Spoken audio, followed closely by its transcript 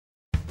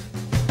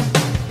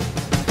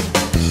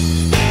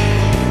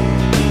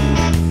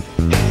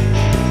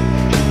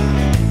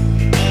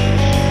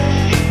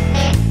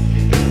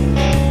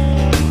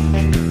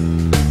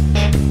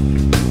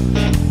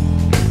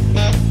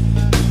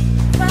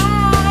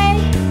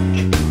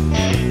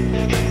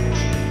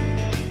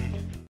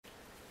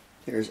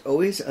There's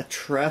always a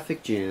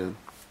traffic jam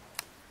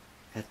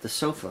at the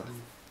sofa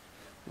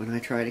when I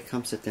try to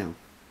come sit down.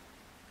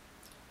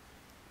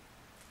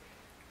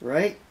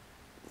 Right?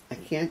 I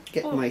can't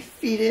get my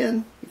feet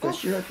in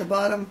because you're at the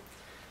bottom.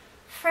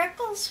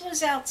 Freckles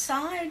was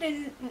outside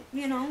and,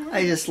 you know.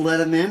 I just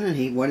let him in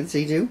and what does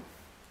he do?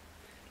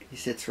 He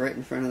sits right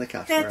in front of the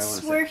couch.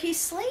 That's where he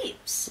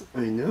sleeps.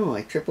 I know.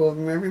 I trip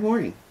over him every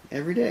morning.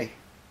 Every day.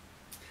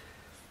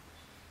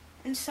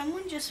 And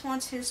someone just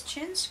wants his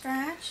chin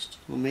scratched.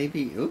 Well,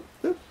 maybe. Oop,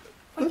 oop,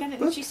 we're gonna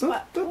itchy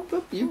spot. Oop,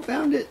 oop. You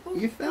found it.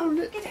 You found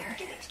it. Get it,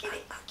 get it, get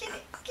it, get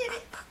it, get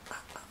it.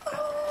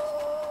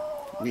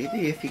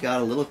 Maybe if he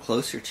got a little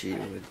closer to you,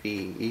 it would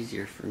be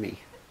easier for me.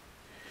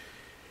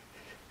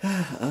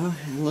 Oh,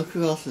 and look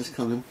who else is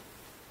coming.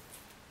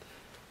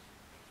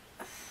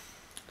 What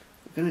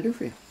can I do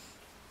for you?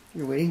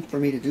 You're waiting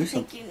for me to do something.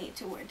 I think you need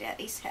to wear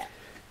Daddy's hat.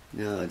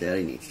 No,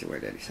 Daddy needs to wear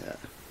Daddy's hat.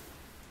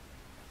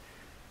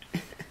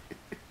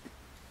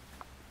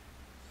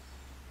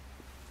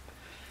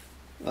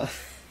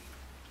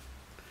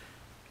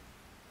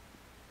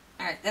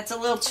 Alright, that's a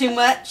little too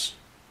much.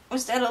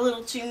 Was that a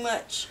little too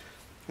much?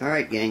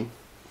 Alright, gang.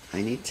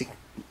 I need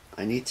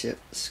to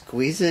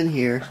squeeze in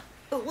here.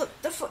 Oh, look,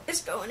 the foot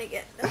is going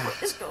again. The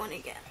foot is going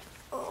again.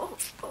 Oh,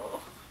 oh.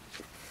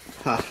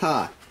 Ha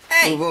ha.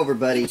 Hey, move over,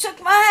 buddy. You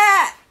took my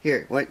hat.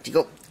 Here, what? You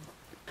go.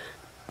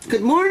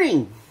 Good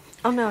morning.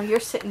 Oh no, you're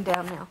sitting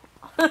down now.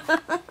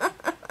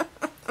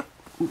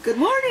 Good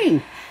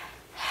morning.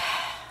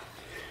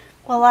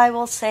 Well, I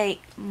will say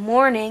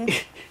morning.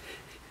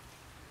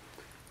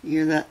 You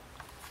hear that?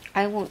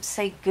 I won't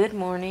say good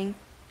morning.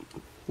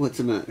 What's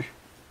the matter?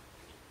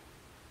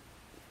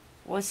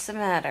 What's the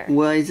matter?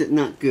 Why is it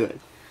not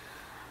good?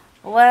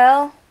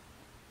 Well,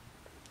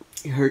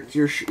 it hurts.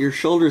 Your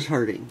shoulder's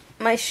hurting.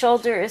 My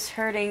shoulder is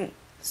hurting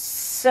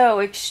so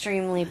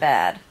extremely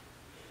bad.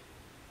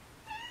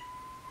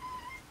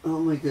 Oh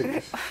my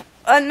goodness.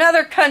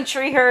 Another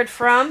country heard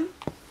from.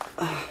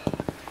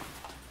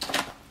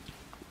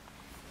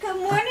 Good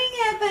morning,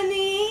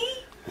 Ebony.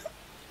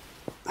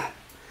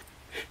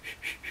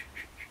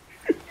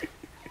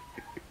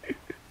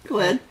 Go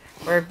ahead.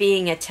 We're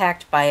being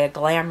attacked by a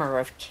glamour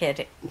of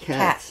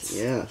cats.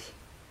 Yes.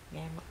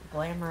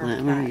 Glamour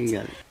of cats. You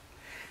got it.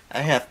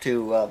 I have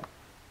to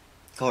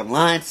go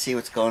online, see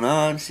what's going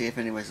on, see if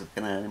anybody's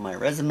looking at any of my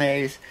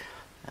resumes.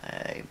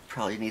 I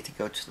probably need to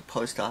go to the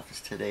post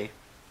office today.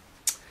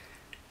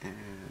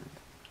 And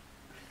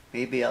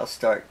maybe I'll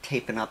start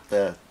taping up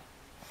the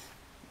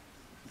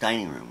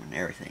dining room and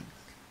everything.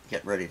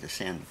 Get ready to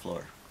sand the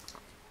floor.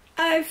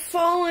 I've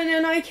fallen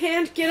and I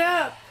can't get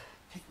up.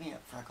 Pick me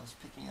up, Freckles.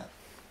 Pick me up.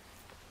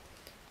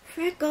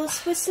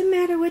 Freckles, what's the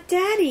matter with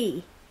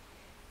Daddy?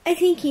 I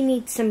think he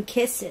needs some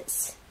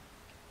kisses.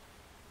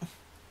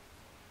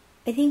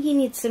 I think he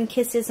needs some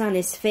kisses on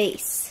his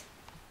face.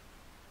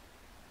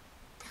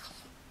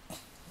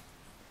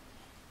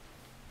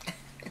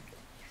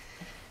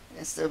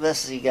 It's the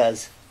best he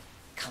does.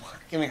 Come on,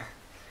 come here.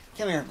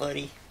 Come here,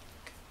 buddy.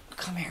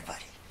 Come here,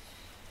 buddy.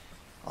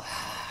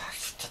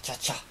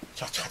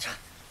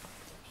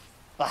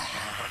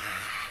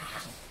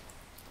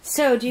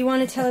 So, do you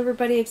want to tell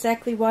everybody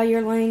exactly why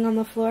you're laying on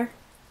the floor?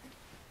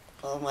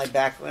 Oh, my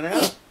back went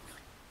out.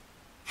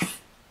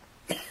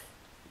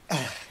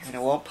 And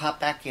it won't pop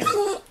back in.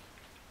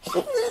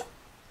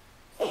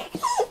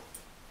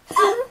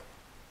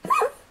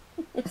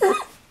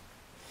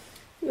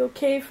 You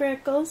okay,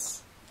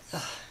 Freckles?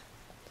 It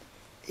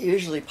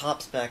usually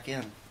pops back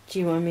in. Do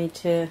you want me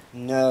to...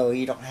 No,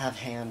 you don't have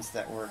hands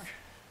that work.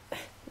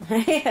 I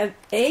have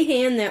a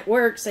hand that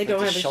works. I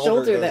don't have a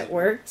shoulder that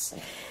works.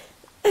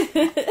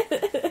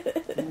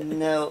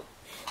 No.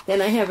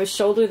 Then I have a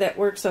shoulder that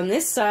works on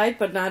this side,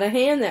 but not a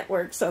hand that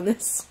works on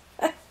this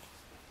side.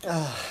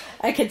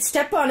 I could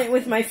step on it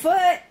with my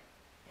foot.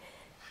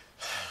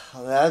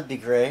 Well, that would be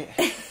great.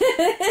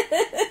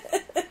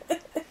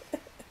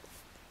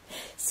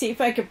 See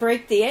if I could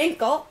break the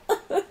ankle.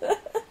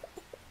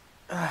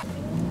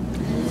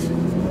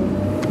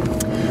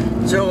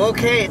 So,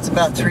 okay, it's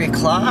about 3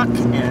 o'clock,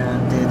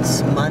 and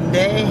it's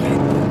Monday.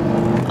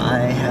 I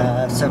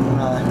have some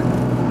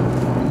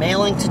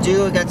mailing to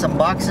do. I got some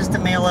boxes to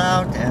mail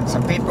out and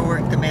some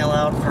paperwork to mail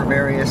out for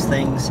various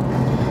things.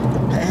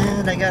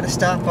 And I got to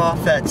stop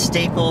off at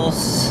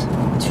Staples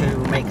to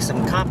make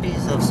some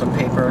copies of some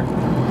paper.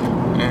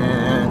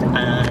 And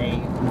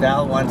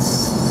Val wants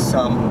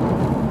some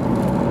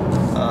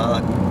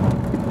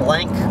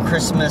blank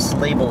Christmas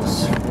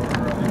labels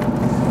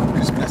for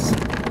Christmas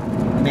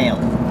mail.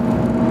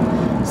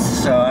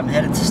 So I'm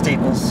headed to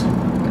Staples.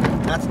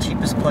 Not the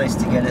cheapest place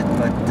to get it,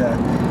 but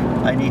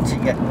I need to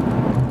get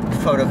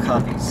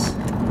photocopies.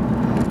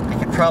 I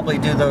could probably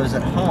do those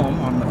at home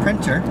on the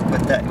printer,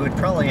 but that would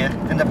probably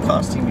end up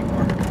costing me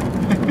more.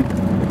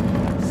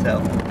 So,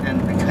 and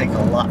it would take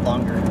a lot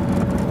longer.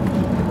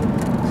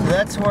 So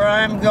that's where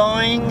I'm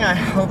going. I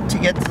hope to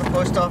get to the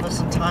post office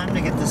in time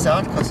to get this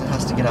out, because it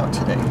has to get out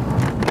today.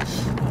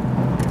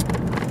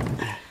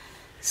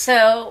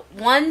 So,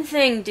 one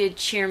thing did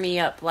cheer me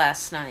up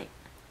last night.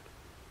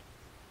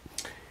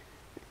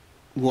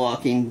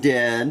 Walking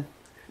Dead.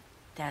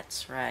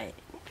 That's right.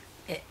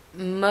 It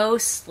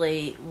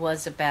mostly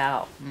was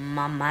about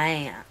my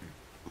man,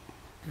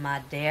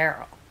 my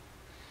Daryl.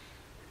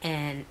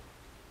 And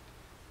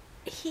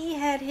he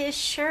had his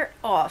shirt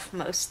off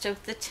most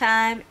of the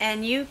time,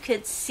 and you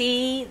could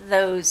see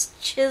those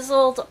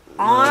chiseled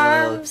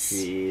arms. Oh,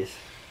 jeez.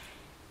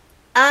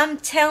 I'm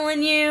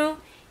telling you,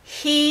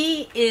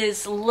 he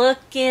is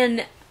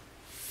looking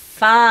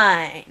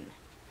fine.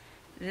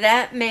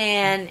 That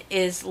man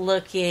is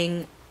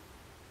looking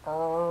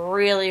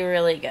really,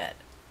 really good.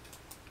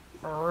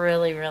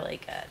 Really, really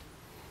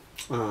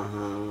good.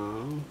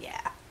 Uh-huh.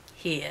 Yeah,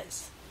 he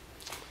is.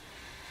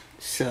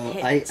 So,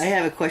 I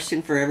have a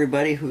question for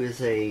everybody who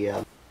is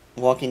a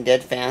Walking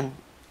Dead fan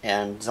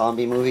and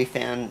zombie movie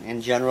fan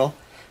in general.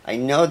 I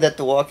know that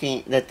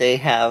they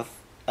have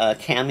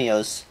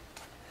cameos,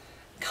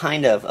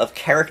 kind of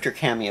character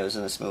cameos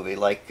in this movie.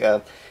 Like,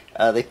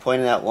 they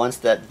pointed out once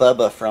that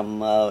Bubba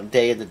from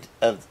Day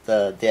of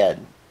the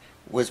Dead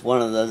was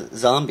one of the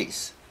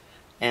zombies.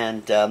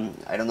 And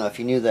I don't know if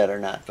you knew that or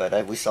not,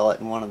 but we saw it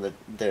in one of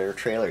their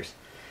trailers.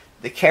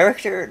 The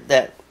character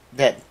that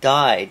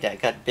died,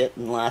 that got bit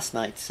in last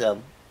night's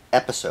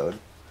episode,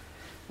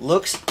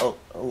 looks a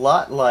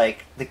lot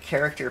like the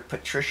character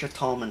Patricia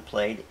Tallman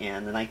played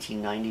in the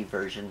 1990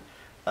 version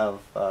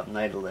of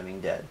Night of the Living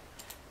Dead.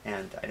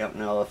 And I don't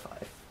know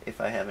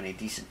if I have any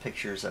decent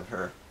pictures of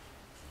her.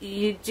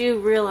 You do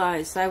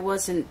realize I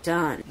wasn't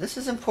done. This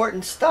is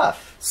important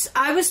stuff.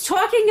 I was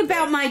talking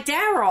about my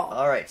Daryl.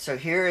 Alright, so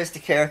here is the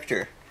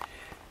character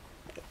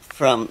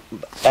by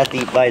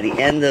the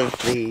end of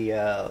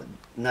the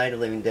Night of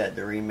the Living Dead,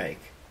 the remake.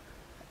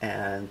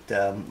 And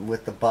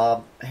with the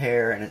bob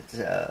hair, and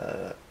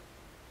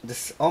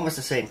it's almost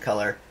the same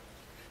color.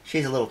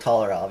 She's a little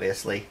taller,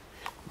 obviously.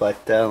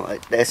 But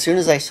as soon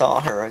as I saw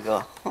her, I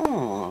go,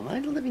 oh, Night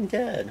of the Living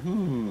Dead.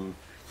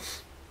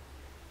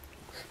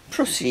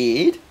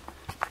 Proceed.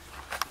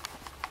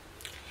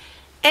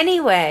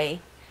 Anyway,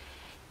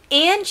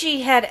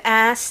 Angie had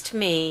asked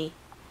me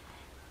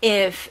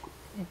if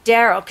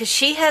Daryl, because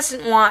she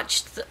hasn't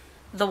watched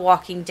The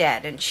Walking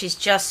Dead, and she's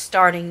just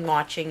starting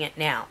watching it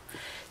now.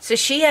 So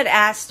she had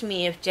asked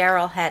me if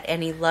Daryl had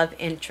any love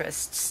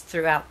interests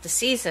throughout the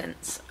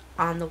seasons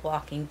on The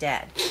Walking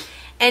Dead.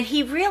 And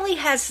he really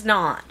has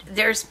not.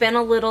 There's been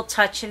a little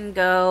touch and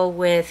go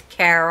with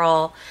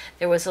Carol.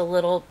 There was a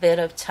little bit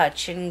of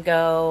touch and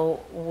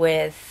go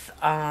with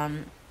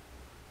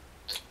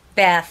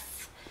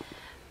Beth.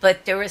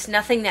 But there was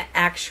nothing that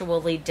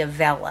actually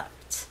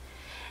developed.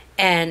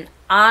 And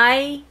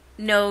I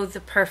know the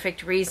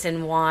perfect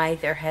reason why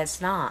there has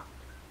not.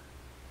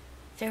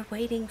 They're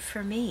waiting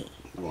for me.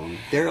 Well,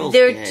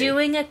 they're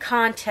doing a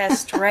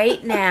contest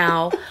right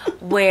now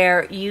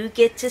where you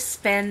get to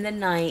spend the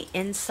night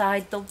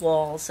inside the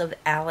walls of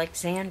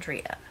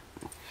Alexandria.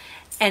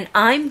 And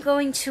I'm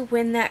going to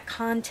win that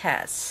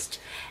contest.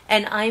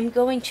 And I'm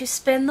going to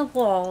spend the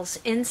walls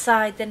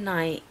inside the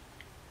night,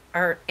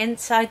 or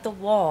inside the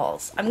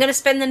walls. I'm going to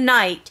spend the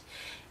night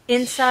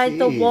inside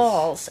the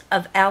walls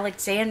of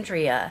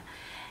Alexandria.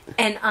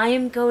 And I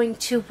am going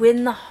to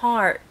win the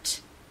heart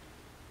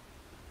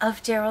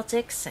of Daryl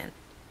Dixon.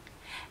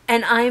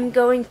 And I'm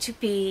going to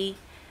be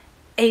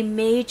a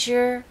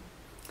major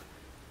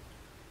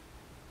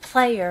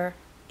player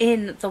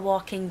in The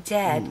Walking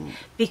Dead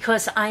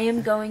because I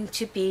am going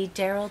to be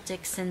Daryl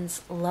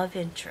Dixon's love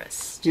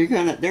interest. They're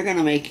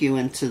gonna make you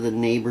into the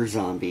neighbor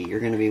zombie.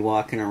 You're gonna be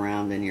walking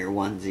around in your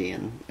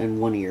onesie and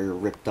one ear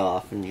ripped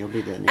off, and you'll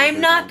be the neighbor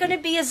I'm not zombie. going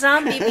to be a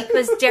zombie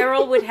because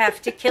Daryl would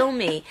have to kill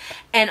me,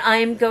 and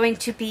I'm going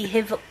to be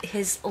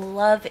his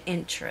love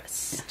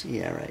interest.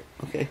 Yeah, right.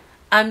 Okay.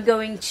 I'm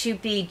going to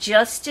be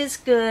just as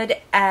good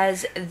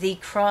as the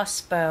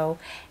crossbow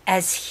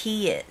as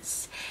he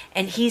is.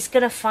 And he's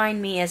going to find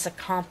me as a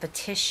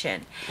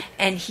competition.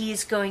 And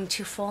he's going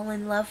to fall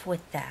in love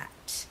with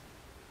that.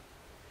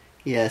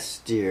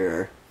 Yes,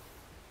 dear.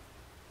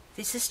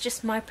 This is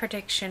just my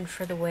prediction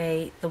for the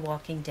way The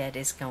Walking Dead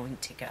is going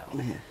to go.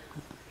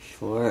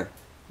 Sure.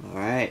 All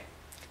right.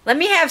 Let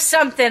me have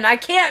something. I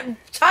can't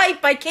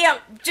type. I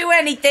can't do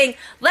anything.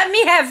 Let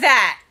me have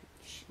that.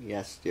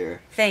 Yes, dear.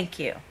 Thank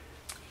you.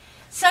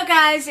 So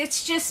guys,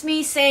 it's just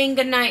me saying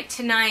goodnight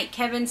tonight.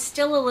 Kevin's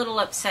still a little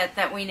upset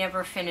that we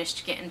never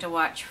finished getting to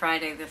watch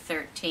Friday the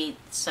 13th,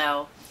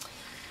 so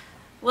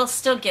we'll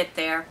still get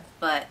there.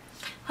 But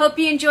hope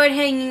you enjoyed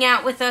hanging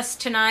out with us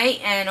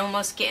tonight and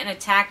almost getting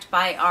attacked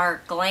by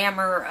our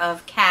glamour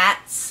of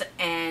cats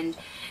and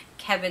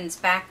Kevin's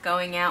back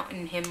going out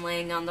and him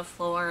laying on the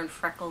floor and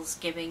Freckles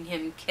giving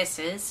him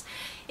kisses.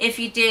 If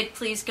you did,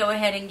 please go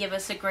ahead and give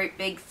us a great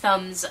big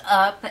thumbs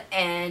up,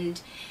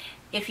 and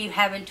if you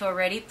haven't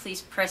already,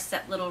 please press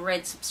that little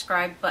red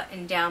subscribe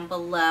button down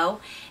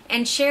below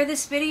and share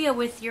this video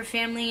with your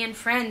family and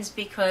friends,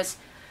 because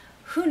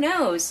who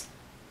knows,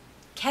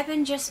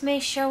 Kevin just may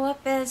show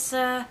up as,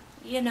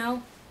 you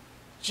know,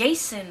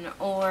 Jason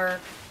or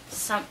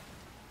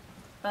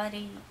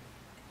somebody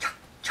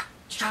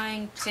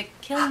trying to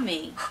kill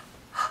me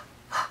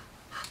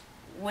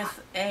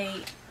with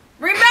a